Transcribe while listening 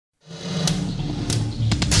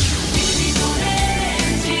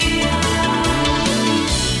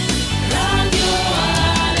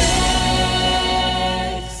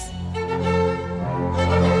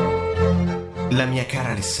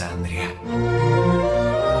Alessandria.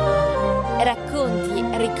 Racconti,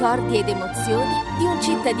 ricordi ed emozioni di un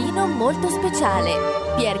cittadino molto speciale,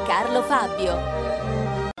 Piercarlo Fabbio.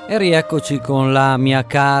 E rieccoci con la mia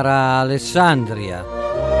cara Alessandria.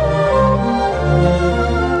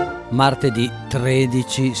 Martedì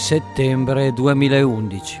 13 settembre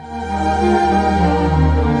 2011.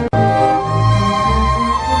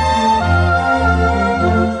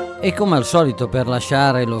 E come al solito, per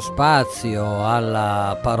lasciare lo spazio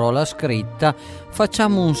alla parola scritta,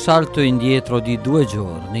 facciamo un salto indietro di 2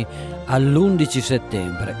 giorni all'11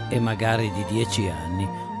 settembre e magari di 10 anni,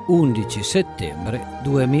 11 settembre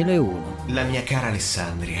 2001. La mia cara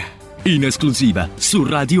Alessandria. In esclusiva su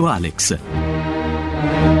Radio Alex.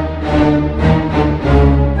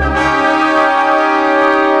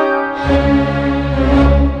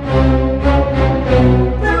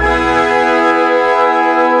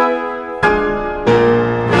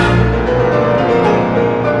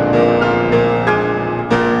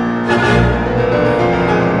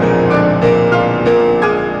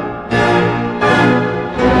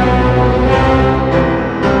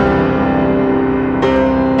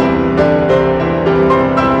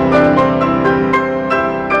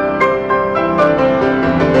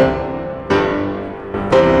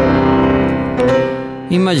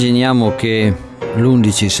 Immaginiamo che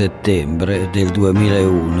l'11 settembre del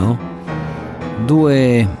 2001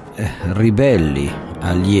 2 ribelli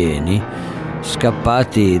alieni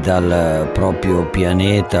scappati dal proprio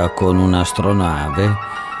pianeta con un'astronave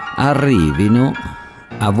arrivino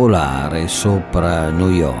a volare sopra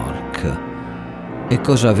New York. E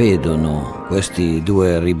cosa vedono questi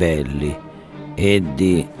 2 ribelli,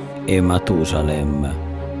 Eddie e Matusalem,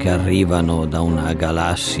 che arrivano da una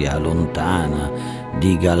galassia lontana,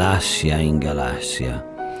 di galassia in galassia?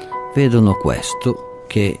 Vedono questo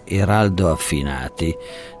che Eraldo Affinati,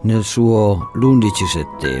 nel suo L'11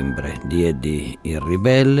 settembre di Eddie il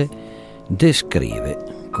ribelle,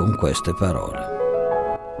 descrive con queste parole.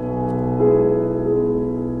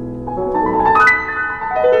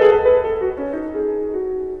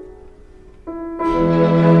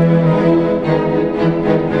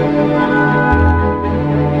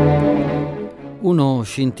 Uno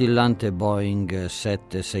scintillante Boeing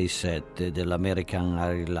 767 dell'American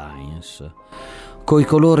Airlines, coi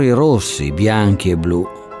colori rossi, bianchi e blu,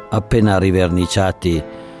 appena riverniciati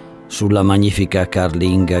sulla magnifica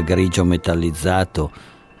carlinga grigio metallizzato,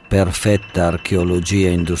 perfetta archeologia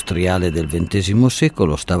industriale del XX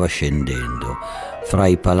secolo, stava scendendo fra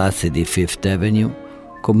i palazzi di Fifth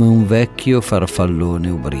Avenue come un vecchio farfallone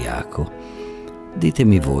ubriaco.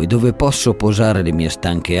 Ditemi voi, dove posso posare le mie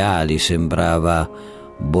stanche ali? Sembrava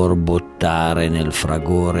borbottare nel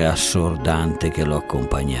fragore assordante che lo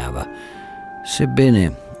accompagnava.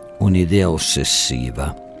 Sebbene un'idea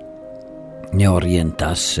ossessiva ne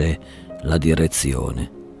orientasse la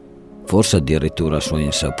direzione, forse addirittura a sua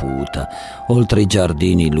insaputa, oltre i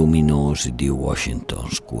giardini luminosi di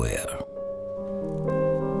Washington Square.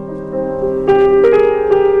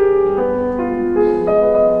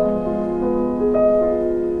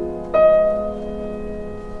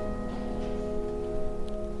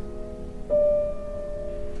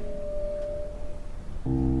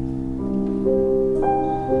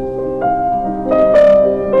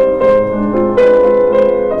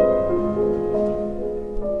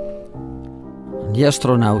 Gli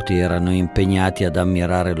astronauti erano impegnati ad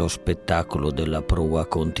ammirare lo spettacolo della prua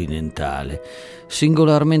continentale,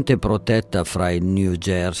 singolarmente protetta fra il New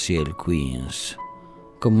Jersey e il Queens.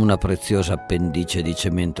 Come una preziosa appendice di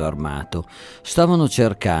cemento armato, stavano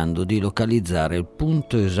cercando di localizzare il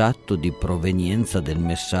punto esatto di provenienza del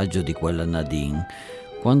messaggio di quella Nadine,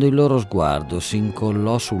 quando il loro sguardo si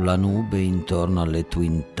incollò sulla nube intorno alle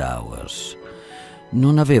Twin Towers.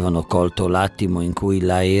 Non avevano colto l'attimo in cui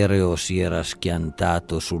l'aereo si era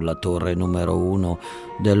schiantato sulla torre numero 1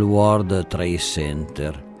 del World Trade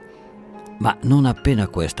Center, ma non appena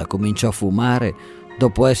questa cominciò a fumare,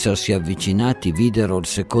 dopo essersi avvicinati videro il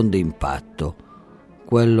secondo impatto,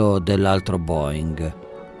 quello dell'altro Boeing,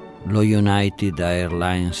 lo United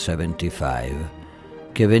Airlines 75,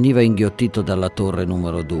 che veniva inghiottito dalla torre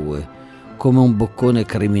numero 2 come un boccone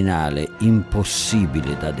criminale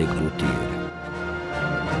impossibile da deglutire.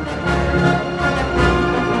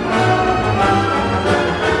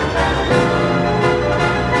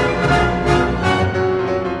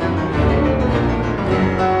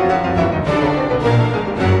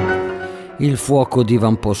 Il fuoco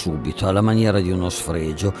divampò subito, alla maniera di uno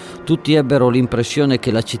sfregio. Tutti ebbero l'impressione che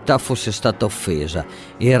la città fosse stata offesa.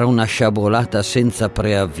 Era una sciabolata senza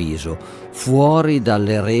preavviso, fuori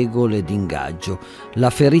dalle regole d'ingaggio. La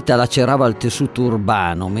ferita lacerava il tessuto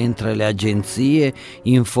urbano, mentre le agenzie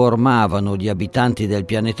informavano gli abitanti del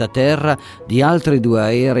pianeta Terra di altri 2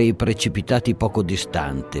 aerei precipitati poco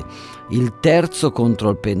distante. Il terzo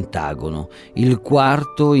contro il Pentagono, il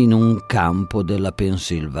quarto in un campo della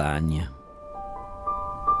Pennsylvania.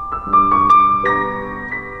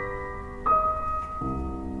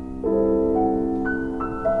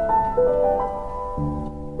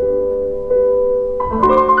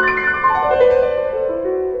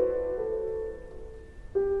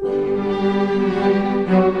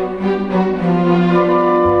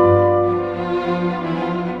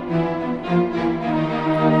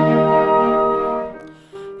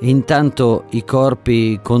 Intanto i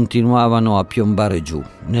corpi continuavano a piombare giù,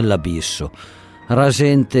 nell'abisso,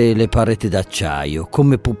 rasente le pareti d'acciaio,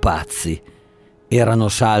 come pupazzi. Erano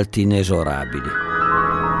salti inesorabili.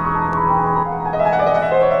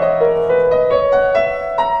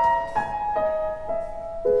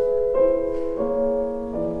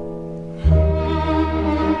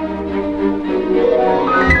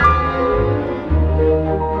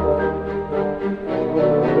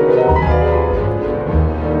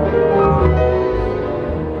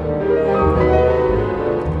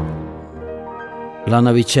 La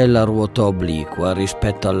navicella ruotò obliqua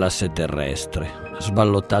rispetto all'asse terrestre,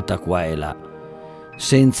 sballottata qua e là,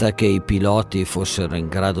 senza che i piloti fossero in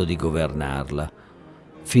grado di governarla,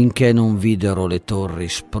 finché non videro le torri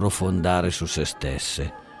sprofondare su se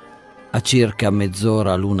stesse, a circa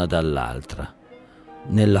mezz'ora l'una dall'altra,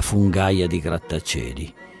 nella fungaia di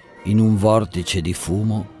grattacieli, in un vortice di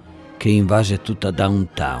fumo che invase tutta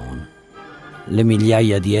downtown. Le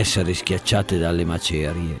migliaia di esseri schiacciate dalle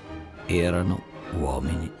macerie erano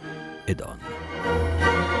uomini e donne.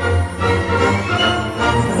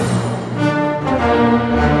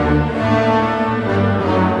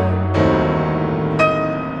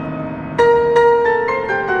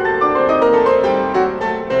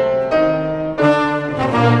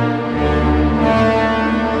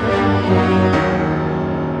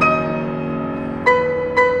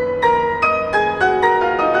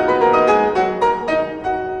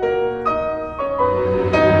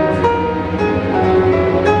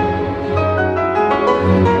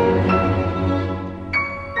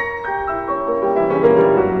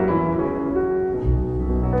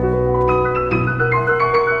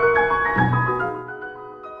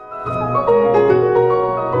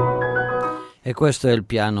 E questo è il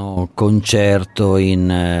piano concerto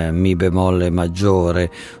in mi bemolle maggiore,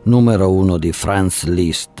 numero 1 di Franz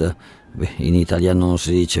Liszt. In italiano non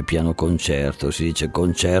si dice piano concerto, si dice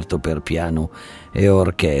concerto per piano e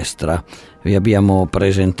orchestra. Vi abbiamo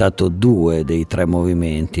presentato 2 dei 3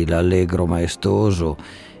 movimenti, l'allegro maestoso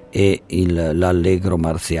e l'allegro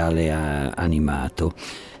marziale animato.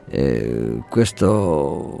 Questa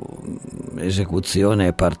esecuzione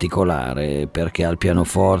è particolare perché al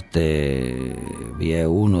pianoforte vi è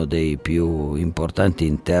uno dei più importanti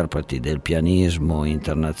interpreti del pianismo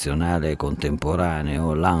internazionale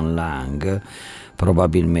contemporaneo, Lan Lang,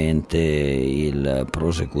 probabilmente il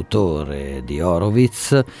prosecutore di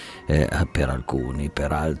Horowitz, per alcuni,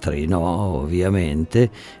 per altri no,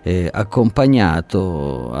 ovviamente,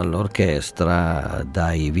 accompagnato all'orchestra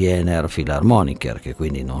dai Wiener Philharmoniker, che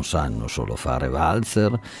quindi non sanno solo fare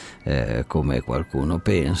valzer, come qualcuno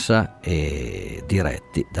pensa, e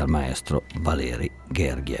diretti dal maestro Valery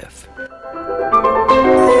Gergiev.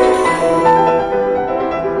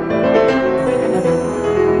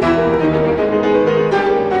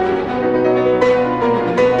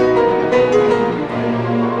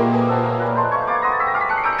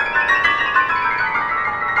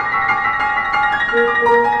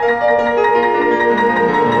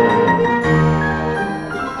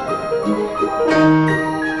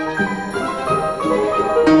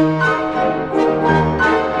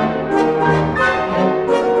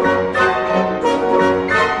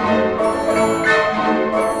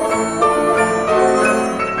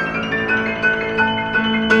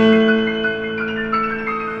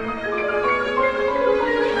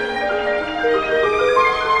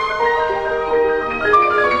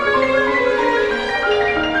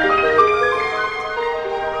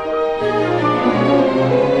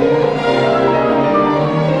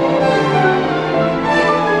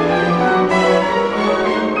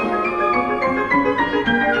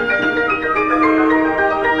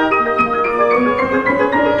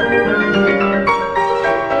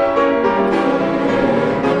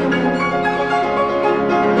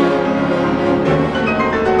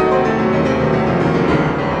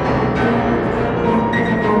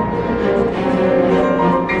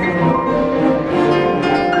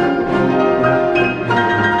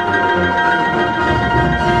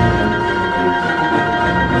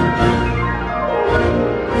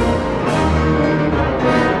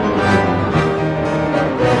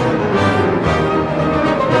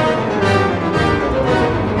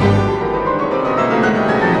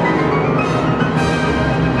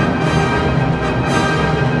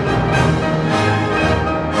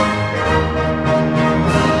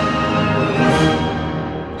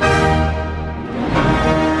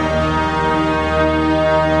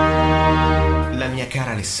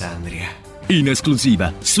 In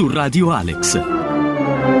esclusiva su Radio Alex.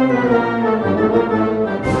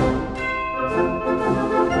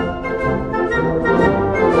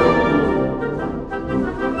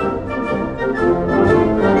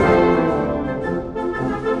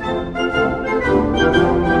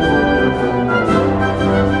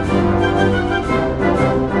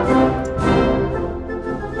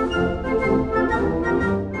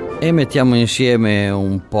 E mettiamo insieme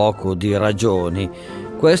un poco di ragioni.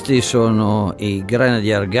 Questi sono i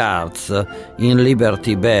Grenadier Guards in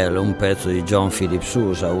Liberty Bell, un pezzo di John Philip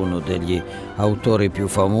Sousa, uno degli autori più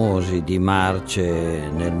famosi di marce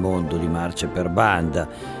nel mondo, di marce per banda,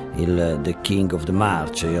 The King of the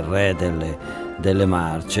March, il re delle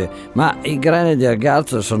marce. Ma i Grenadier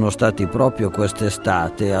Guards sono stati proprio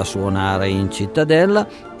quest'estate a suonare in cittadella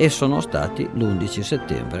e sono stati l'11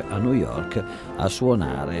 settembre a New York a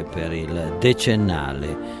suonare per il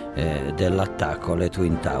decennale dell'attacco alle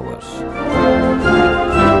Twin Towers.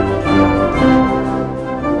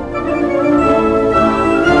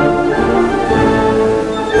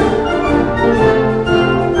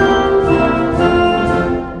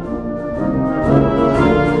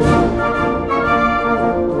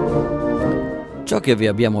 Ciò che vi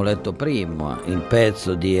abbiamo letto prima, il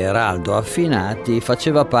pezzo di Eraldo Affinati,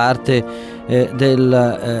 faceva parte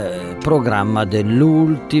del programma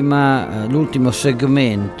dell'ultimo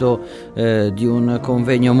segmento di un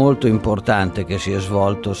convegno molto importante che si è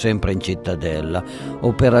svolto sempre in cittadella,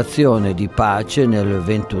 operazione di pace nel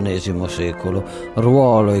XXI secolo,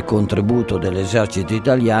 ruolo e contributo dell'esercito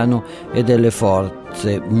italiano e delle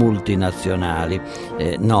forze multinazionali,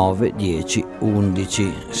 9, 10,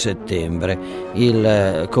 11 settembre.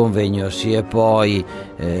 Il convegno si è poi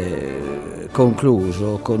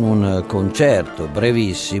concluso con un concerto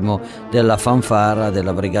brevissimo della fanfara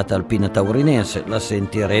della Brigata Alpina Taurinense. La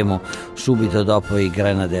sentiremo subito dopo i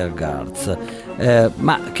Grenadier Guards.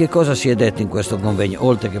 Ma che cosa si è detto in questo convegno,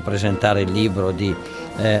 oltre che presentare il libro di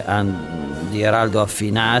Eraldo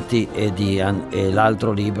Affinati e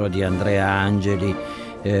l'altro libro di Andrea Angeli,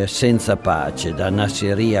 Senza pace, da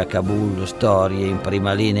Nasiriyah a Kabul, storie in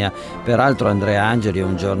prima linea. Peraltro Andrea Angeli è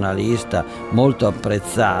un giornalista molto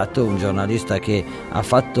apprezzato, un giornalista che ha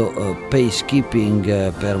fatto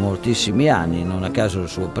peacekeeping per moltissimi anni, non a caso il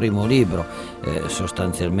suo primo libro,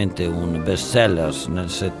 sostanzialmente un bestseller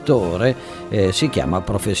nel settore, si chiama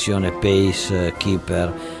Professione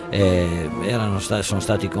Peacekeeper. Sono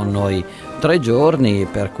stati con noi 3 giorni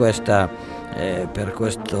per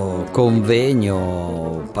questo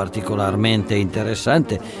convegno particolarmente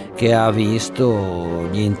interessante, che ha visto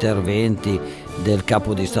gli interventi del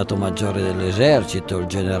capo di Stato Maggiore dell'Esercito, il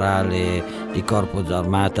generale di Corpo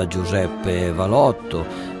d'Armata Giuseppe Valotto,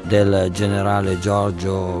 del generale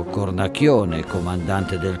Giorgio Cornacchione,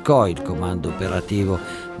 comandante del COI, il comando operativo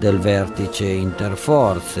del vertice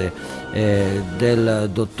interforze, del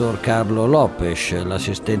dottor Carlo Lopes,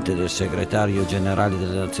 l'assistente del segretario generale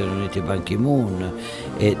delle Nazioni Unite Ban Ki-moon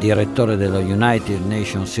e direttore dello United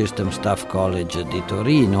Nations System Staff College di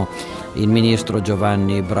Torino, il ministro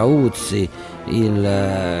Giovanni Brauzzi,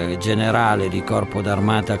 il generale di Corpo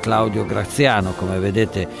d'Armata Claudio Graziano. Come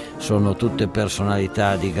vedete sono tutte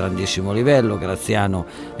personalità di grandissimo livello. Graziano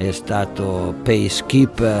è stato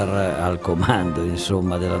peacekeeper al comando,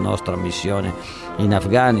 insomma, della nostra missione in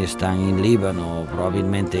Afghanistan, in Libano,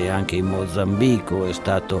 probabilmente anche in Mozambico, è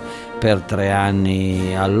stato per 3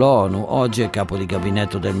 anni all'ONU, oggi è capo di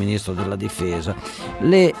gabinetto del ministro della difesa.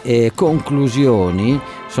 Le conclusioni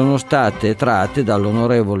sono state tratte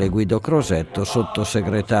dall'onorevole Guido Crosetto,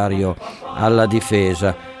 sottosegretario alla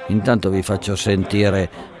difesa. Intanto vi faccio sentire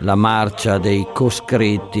la marcia dei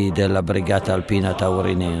coscritti della Brigata Alpina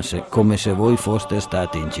Taurinense, come se voi foste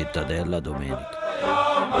stati in cittadella domenica.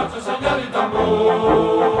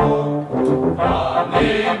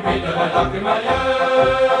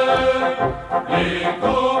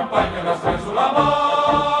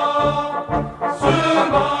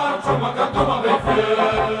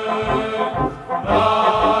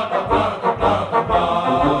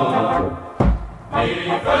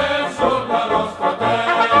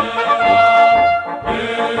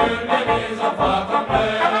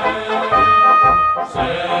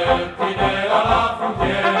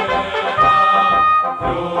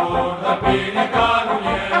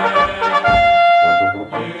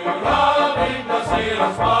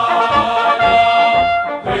 Spy.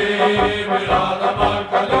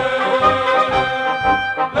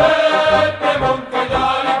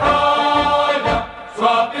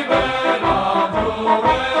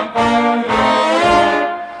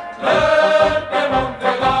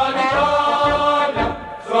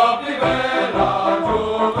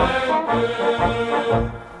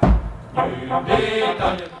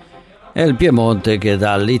 È il Piemonte che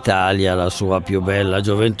dà all'Italia la sua più bella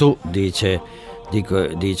gioventù, dice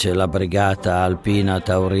la brigata alpina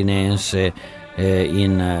taurinense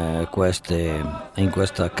in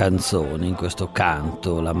questa canzone, in questo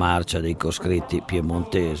canto, la marcia dei coscritti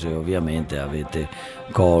piemontese. Ovviamente avete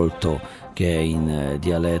colto che è in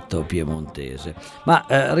dialetto piemontese. Ma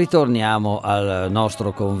ritorniamo al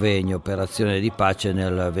nostro convegno Operazione di pace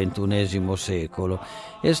nel XXI secolo.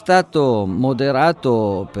 È stato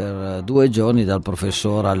moderato per 2 giorni dal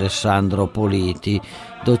professor Alessandro Politi,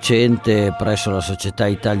 docente presso la Società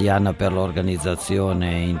Italiana per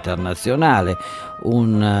l'Organizzazione Internazionale,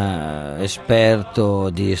 un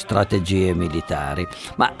esperto di strategie militari.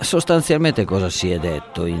 Ma sostanzialmente cosa si è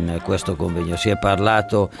detto in questo convegno? Si è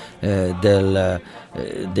parlato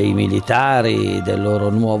dei militari, del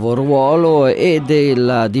loro nuovo ruolo e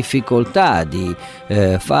della difficoltà di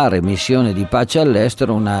fare missione di pace all'estero,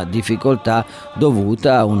 una difficoltà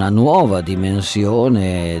dovuta a una nuova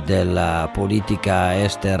dimensione della politica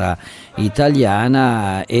estera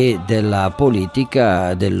italiana e della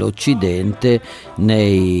politica dell'Occidente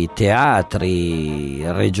nei teatri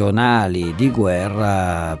regionali di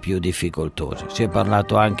guerra più difficoltosi. Si è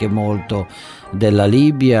parlato anche molto della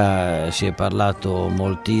Libia, si è parlato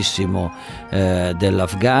moltissimo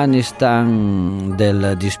dell'Afghanistan,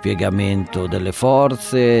 del dispiegamento delle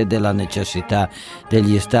forze, della necessità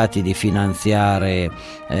degli stati di finanziare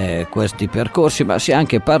questi percorsi, ma si è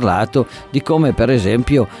anche parlato di come per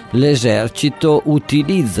esempio l'esercito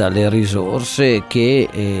utilizza le risorse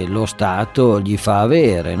che lo Stato gli fa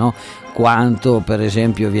avere, no? Quanto per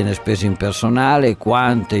esempio viene speso in personale,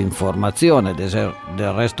 quante informazioni,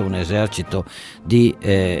 del resto un esercito di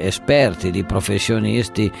esperti, di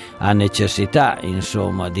professionisti ha necessità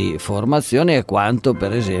insomma di formazione, e quanto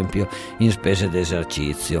per esempio in spese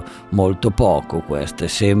d'esercizio, molto poco, queste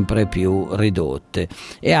sempre più ridotte,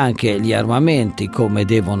 e anche gli armamenti come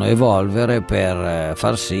devono evolvere per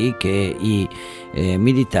far sì che i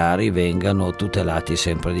militari vengano tutelati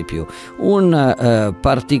sempre di più. Un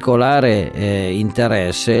particolare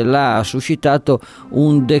interesse l'ha suscitato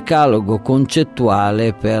un decalogo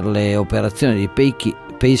concettuale per le operazioni di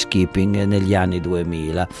peacekeeping negli anni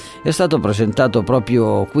 2000. È stato presentato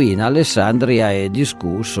proprio qui in Alessandria e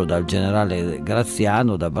discusso dal generale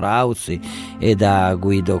Graziano, da Brauzzi e da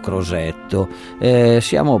Guido Crosetto.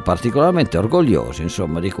 Siamo particolarmente orgogliosi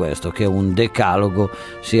insomma di questo, che un decalogo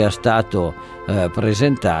sia stato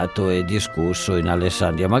presentato e discusso in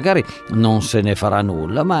Alessandria. Magari non se ne farà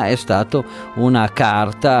nulla, ma è stato una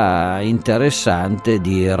carta interessante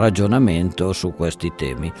di ragionamento su questi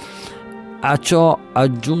temi. A ciò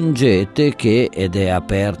aggiungete che, ed è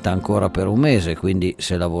aperta ancora per un mese, quindi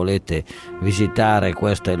se la volete visitare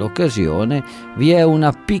questa è l'occasione, vi è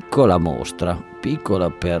una piccola mostra, piccola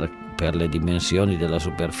per le dimensioni della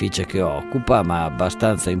superficie che occupa, ma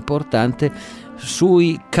abbastanza importante,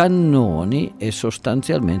 sui cannoni e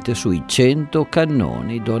sostanzialmente sui 100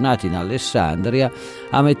 cannoni donati in Alessandria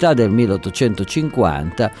a metà del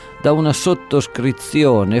 1850 da una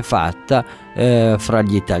sottoscrizione fatta fra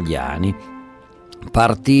gli italiani.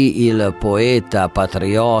 Partì il poeta,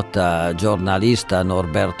 patriota, giornalista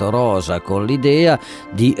Norberto Rosa con l'idea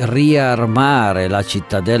di riarmare la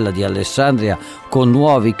cittadella di Alessandria con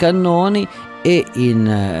nuovi cannoni, e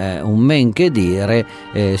in un men che dire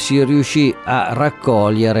si riuscì a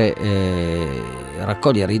raccogliere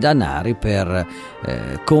i danari per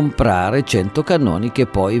comprare 100 cannoni che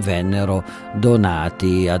poi vennero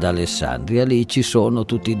donati ad Alessandria. Lì ci sono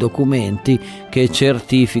tutti i documenti che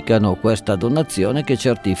certificano questa donazione, che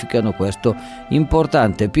certificano questo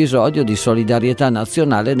importante episodio di solidarietà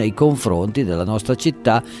nazionale nei confronti della nostra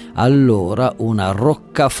città, allora una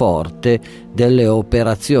roccaforte delle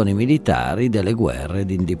operazioni militari delle guerre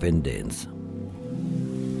d'indipendenza.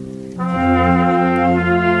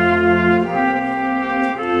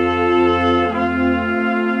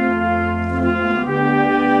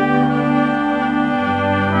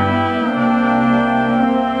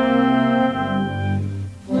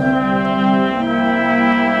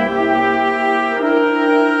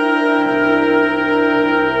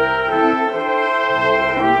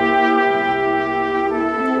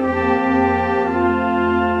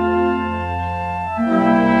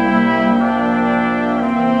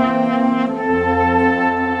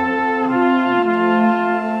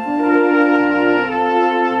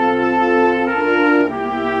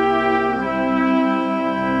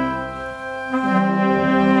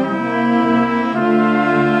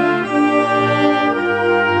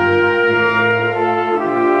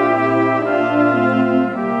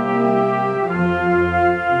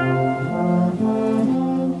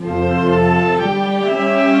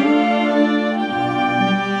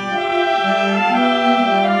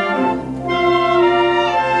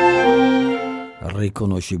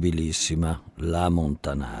 riconoscibilissima, la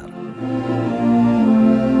Montanara.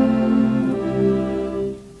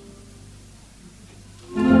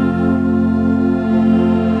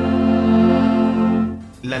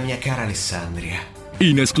 La mia cara Alessandria.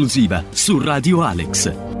 In esclusiva su Radio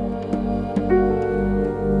Alex.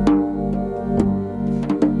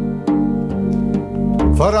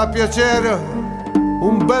 Farà piacere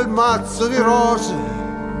un bel mazzo di rose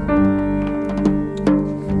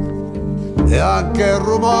e anche il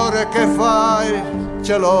rumore che fai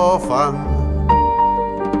ce lo fanno.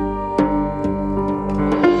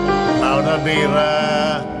 Ma una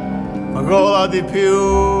birra gola di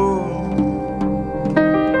più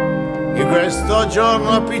in questo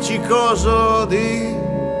giorno appiccicoso di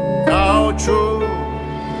caucciù.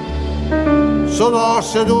 Sono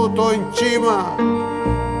seduto in cima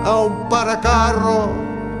a un paracarro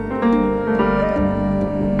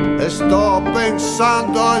e sto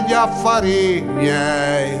pensando agli affari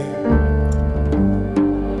miei.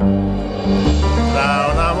 Tra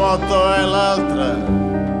una moto e l'altra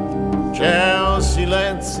c'è un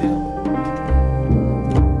silenzio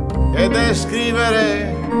e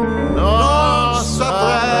descrivere non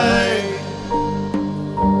saprei.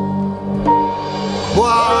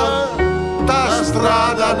 Quanta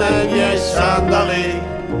strada nei miei sandali,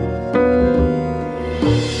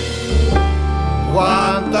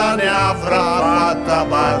 quanta ne avrà fatta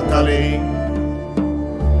Bartali.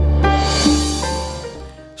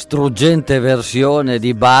 Struggente versione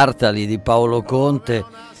di Bartali di Paolo Conte,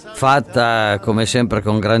 fatta come sempre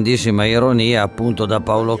con grandissima ironia appunto da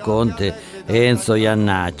Paolo Conte e Enzo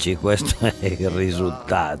Iannacci. Questo è il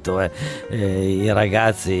risultato. I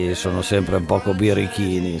ragazzi sono sempre un poco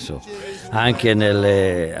birichini, insomma, anche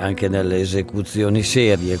nelle esecuzioni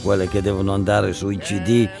serie, quelle che devono andare sui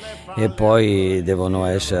CD e poi devono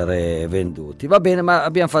essere venduti. Va bene, ma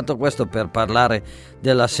abbiamo fatto questo per parlare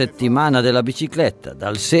della settimana della bicicletta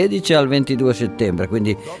dal 16 al 22 settembre,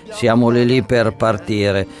 quindi siamo lì per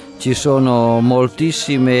partire. Ci sono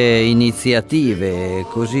moltissime iniziative,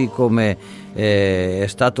 così come è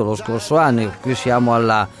stato lo scorso anno. Qui siamo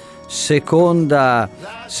alla seconda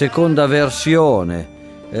versione.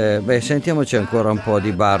 Sentiamoci ancora un po'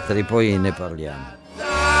 di Bartali, poi ne parliamo.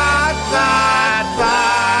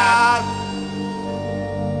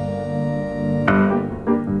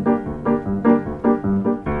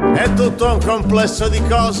 È tutto un complesso di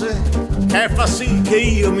cose che fa sì che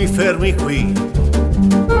io mi fermi qui.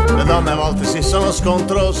 Le donne a volte si sono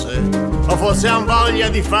scontrose o forse han voglia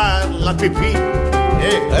di far la pipì.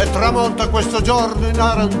 E tramonta questo giorno in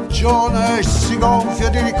arancione e si gonfia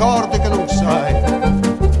di ricordi che non sai.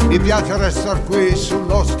 Mi piace restare qui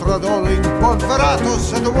sullo stradone impolverato,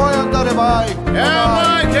 se tu vuoi andare vai. E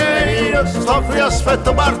mai che io sto qui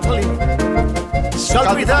aspetto Bartali,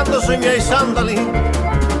 scalpitando sui miei sandali.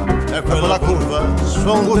 E quella curva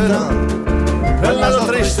sfonderà, quel naso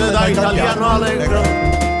triste da italiano allegro,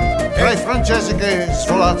 tra i francesi che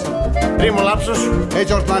sfolazzano, primo lapsus, e i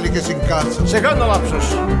giornali che si incazzano, secondo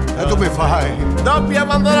lapsus, e tu mi fai,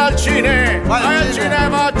 dobbiamo andare al cinema, vai al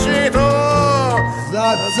cinema oggi tu,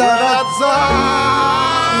 zazzarazza,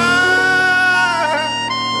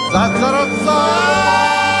 zazzarazza.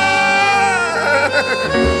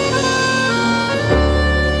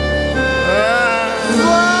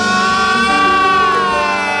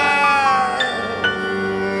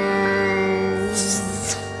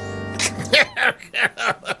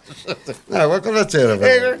 No, qualcosa c'era.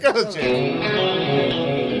 Qualcosa c'era.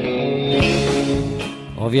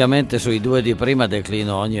 Ovviamente sui due di prima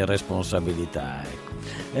declino ogni responsabilità.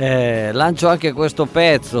 Lancio anche questo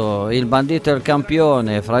pezzo, Il bandito e il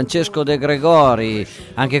campione, Francesco De Gregori,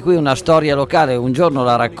 anche qui una storia locale, un giorno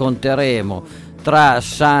la racconteremo, tra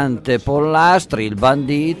Sante Pollastri, il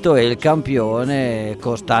bandito, e il campione,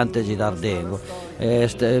 Costante Gilardengo.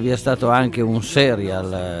 Vi è stato anche un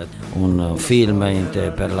serial, un film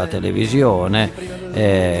per la televisione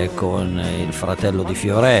con il fratello di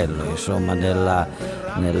Fiorello, insomma,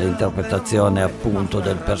 nell'interpretazione appunto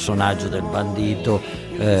del personaggio del bandito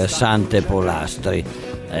Sante Pollastri.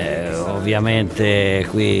 Ovviamente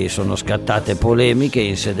qui sono scattate polemiche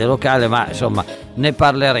in sede locale, ma insomma ne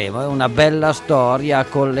parleremo. È una bella storia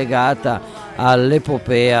collegata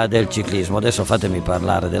all'epopea del ciclismo. Adesso fatemi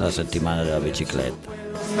parlare della settimana della bicicletta.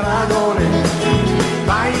 Stradone,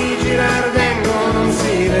 vai Girardengo, non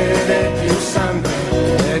si vede più sempre,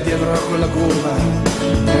 e dietro a quella curva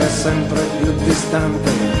è sempre più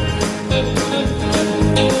distante.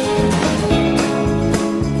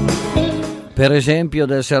 per esempio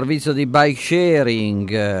del servizio di bike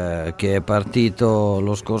sharing che è partito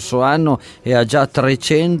lo scorso anno e ha già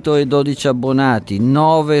 312 abbonati,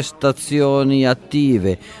 9 stazioni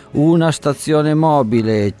attive, una stazione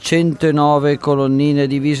mobile, 109 colonnine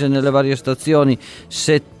divise nelle varie stazioni,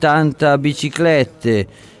 70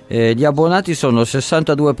 biciclette. Gli abbonati sono il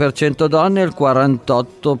 62% donne e il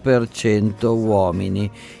 48%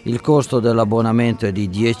 uomini. Il costo dell'abbonamento è di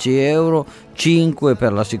 10 euro, 5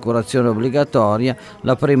 per l'assicurazione obbligatoria,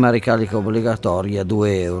 la prima ricarica obbligatoria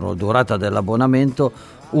 2 euro, durata dell'abbonamento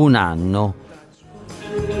 1 anno.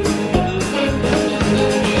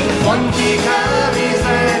 Quantica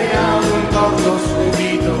miseria, un torto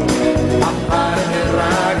subito, appare nel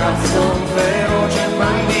ragazzo un feroce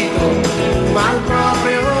bandito, ma il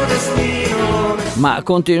proprio destino. Ma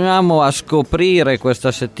continuiamo a scoprire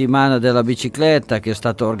questa settimana della bicicletta che è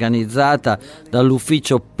stata organizzata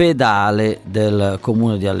dall'ufficio pedale del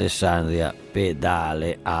comune di Alessandria.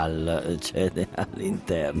 Pedale c'è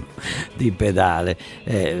all'interno di pedale,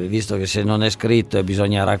 visto che se non è scritto e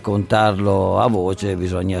bisogna raccontarlo a voce,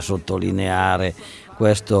 bisogna sottolineare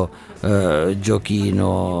questo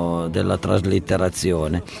giochino della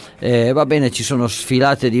traslitterazione. Va bene, ci sono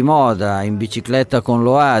sfilate di moda in bicicletta con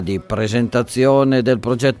l'Oadi, presentazione del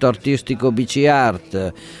progetto artistico Bici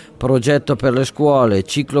Art, progetto per le scuole,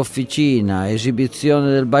 ciclo officina,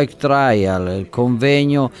 esibizione del bike trial, il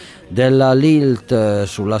convegno della LILT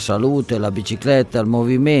sulla salute, la bicicletta, il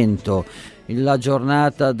movimento, la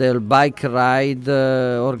giornata del bike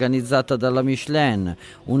ride organizzata dalla Michelin,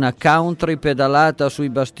 una country pedalata sui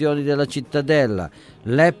bastioni della cittadella,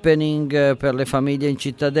 l'happening per le famiglie in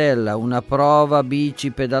cittadella, una prova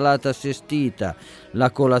bici pedalata assistita, la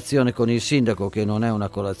colazione con il sindaco, che non è una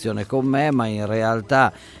colazione con me, ma in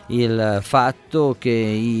realtà il fatto che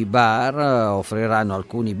i bar offriranno,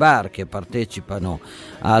 alcuni bar che partecipano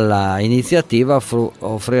alla iniziativa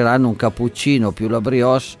offriranno un cappuccino più la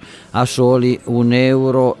brioche a soli 1,50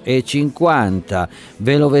 euro,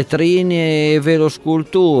 velovetrini e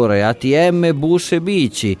velosculture, ATM, bus e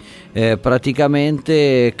bici.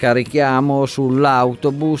 Praticamente carichiamo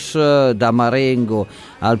sull'autobus da Marengo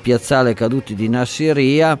al piazzale Caduti di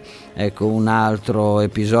Nassiria, ecco un altro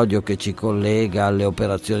episodio che ci collega alle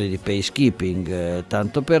operazioni di peacekeeping,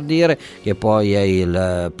 tanto per dire che poi è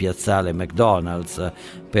il piazzale McDonald's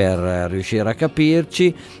per riuscire a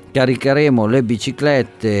capirci. Caricheremo le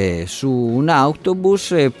biciclette su un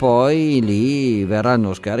autobus e poi lì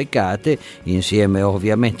verranno scaricate insieme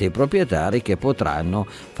ovviamente ai proprietari, che potranno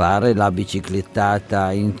fare la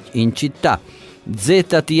biciclettata in città.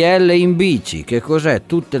 ZTL in bici, che cos'è?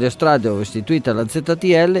 Tutte le strade dove è istituita la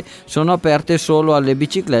ZTL sono aperte solo alle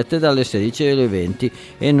biciclette dalle 16 alle 20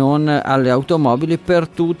 e non alle automobili per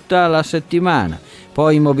tutta la settimana.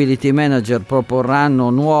 Poi i mobility manager proporranno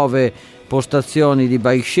nuove postazioni di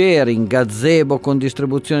bike sharing, gazebo con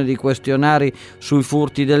distribuzione di questionari sui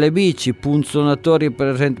furti delle bici, punzonature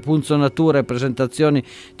e presentazioni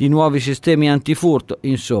di nuovi sistemi antifurto,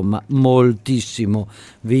 insomma moltissimo.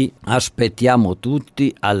 Vi aspettiamo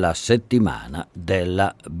tutti alla settimana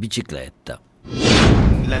della bicicletta.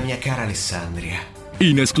 La mia cara Alessandria.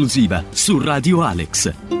 In esclusiva su Radio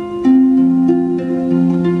Alex.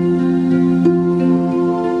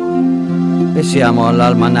 E siamo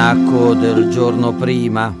all'almanacco del giorno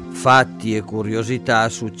prima, fatti e curiosità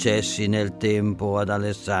successi nel tempo ad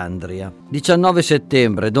Alessandria. 19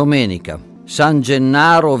 settembre, domenica, San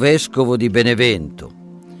Gennaro vescovo di Benevento.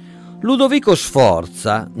 Ludovico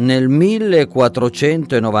Sforza nel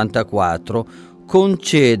 1494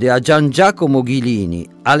 concede a Gian Giacomo Ghilini,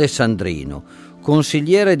 alessandrino,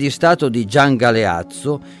 consigliere di stato di Gian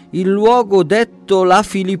Galeazzo, il luogo detto La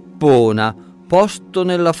Filippona, posto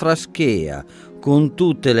nella Fraschea, con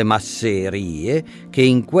tutte le masserie che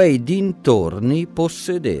in quei dintorni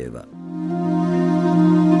possedeva.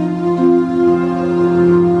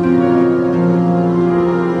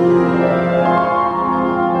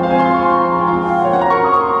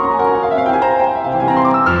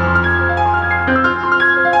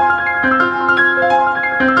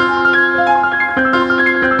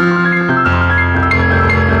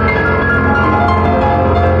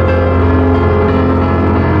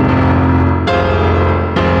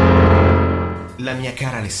 La mia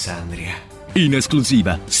cara Alessandria. In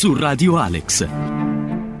esclusiva su Radio Alex.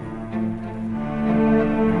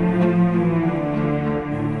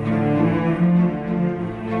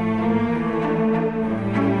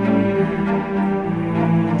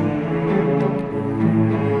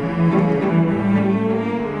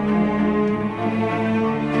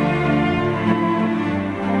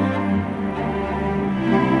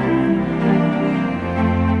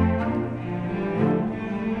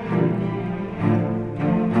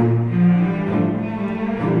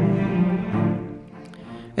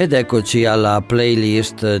 Ed eccoci alla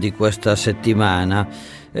playlist di questa settimana.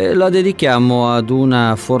 La dedichiamo ad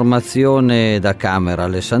una formazione da camera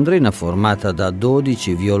alessandrina formata da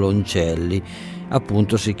 12 violoncelli.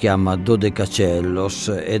 Appunto si chiama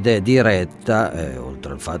Dodecacellos ed è diretta,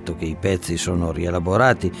 oltre al fatto che i pezzi sono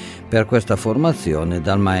rielaborati per questa formazione,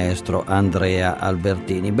 dal maestro Andrea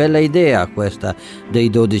Albertini. Bella idea questa dei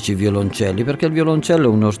 12 violoncelli, perché il violoncello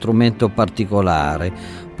è uno strumento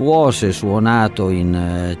particolare. Può, se suonato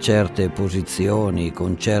in certe posizioni,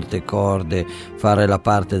 con certe corde, fare la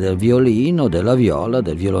parte del violino, della viola,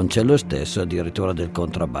 del violoncello stesso, addirittura del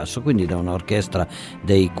contrabbasso, quindi da un'orchestra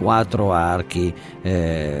dei 4 archi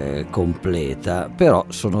completa, però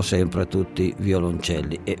sono sempre tutti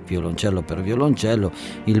violoncelli. E violoncello per violoncello,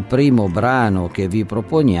 il primo brano che vi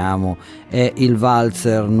proponiamo è il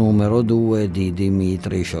valzer numero 2 di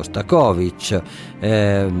Dmitri Shostakovich,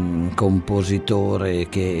 compositore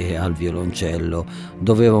che al violoncello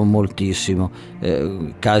doveva moltissimo.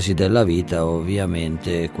 Casi della vita,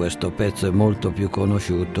 ovviamente questo pezzo è molto più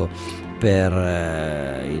conosciuto per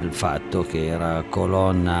il fatto che era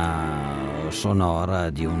colonna sonora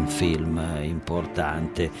di un film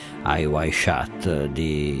importante, Eye Wide Shut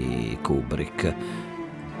di Kubrick.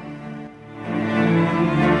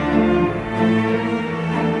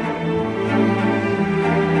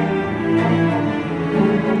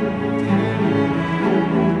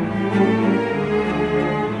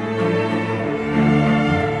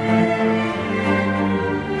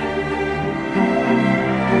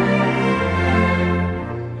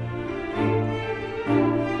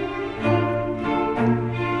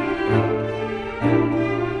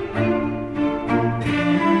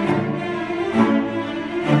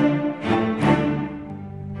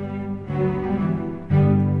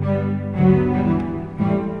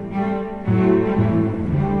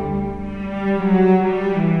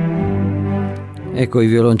 Ecco, i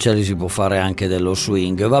violoncelli si può fare anche dello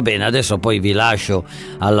swing. Va bene, adesso poi vi lascio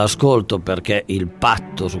all'ascolto, perché il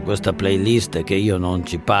patto su questa playlist è che io non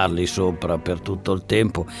ci parli sopra per tutto il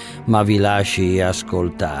tempo, ma vi lasci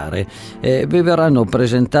ascoltare. Vi verranno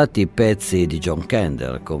presentati pezzi di John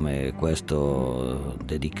Kander, come questo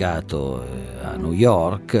dedicato a New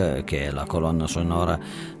York, che è la colonna sonora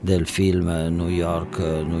del film New York,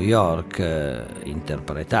 New York,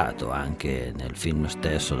 interpretato anche nel film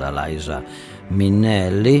stesso da Liza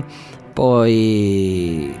Minnelli.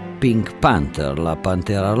 Poi Pink Panther, la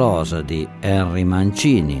Pantera Rosa di Henry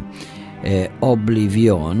Mancini,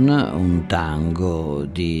 Oblivion, un tango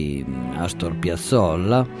di Astor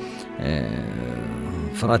Piazzolla,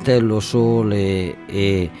 Fratello Sole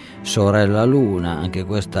e Sorella Luna, anche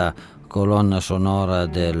questa colonna sonora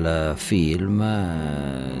del film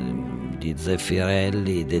di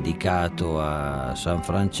Zeffirelli dedicato a San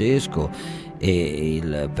Francesco, e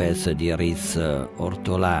il pezzo di Riz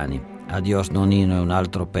Ortolani. Adios Nonino è un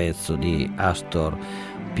altro pezzo di Astor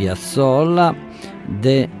Piazzolla.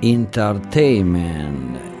 The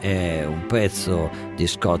Entertainment è un pezzo di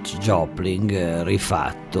Scott Joplin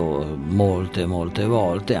rifatto molte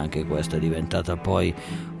volte, anche questa è diventata poi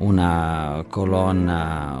una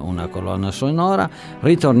colonna sonora.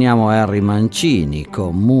 Ritorniamo a Henry Mancini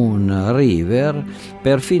con Moon River,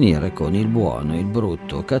 per finire con il buono, il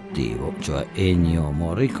brutto, cattivo, cioè Ennio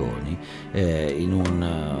Morricone, in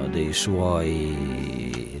uno dei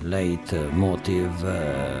suoi leitmotiv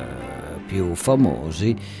più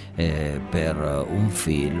famosi, per un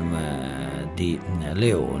film di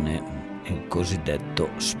Leone, il cosiddetto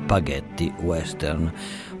spaghetti western.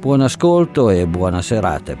 Buon ascolto e buona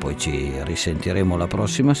serata, e poi ci risentiremo la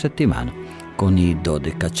prossima settimana con i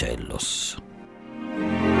Dodecacellos.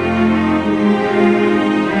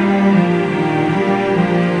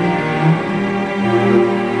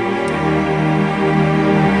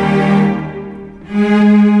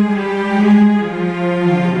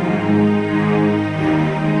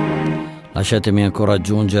 Lasciatemi ancora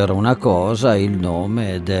aggiungere una cosa: il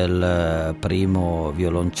nome del primo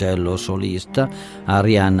violoncello solista,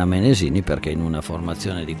 Arianna Menesini, perché in una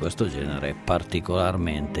formazione di questo genere è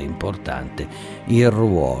particolarmente importante il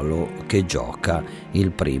ruolo che gioca il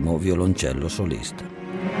primo violoncello solista.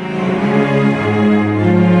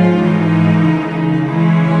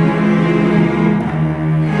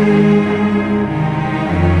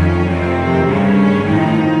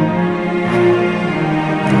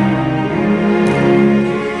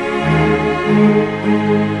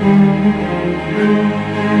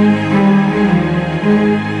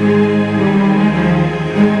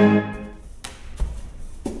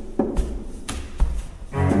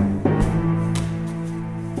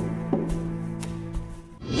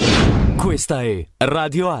 Questa è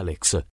Radio Alex.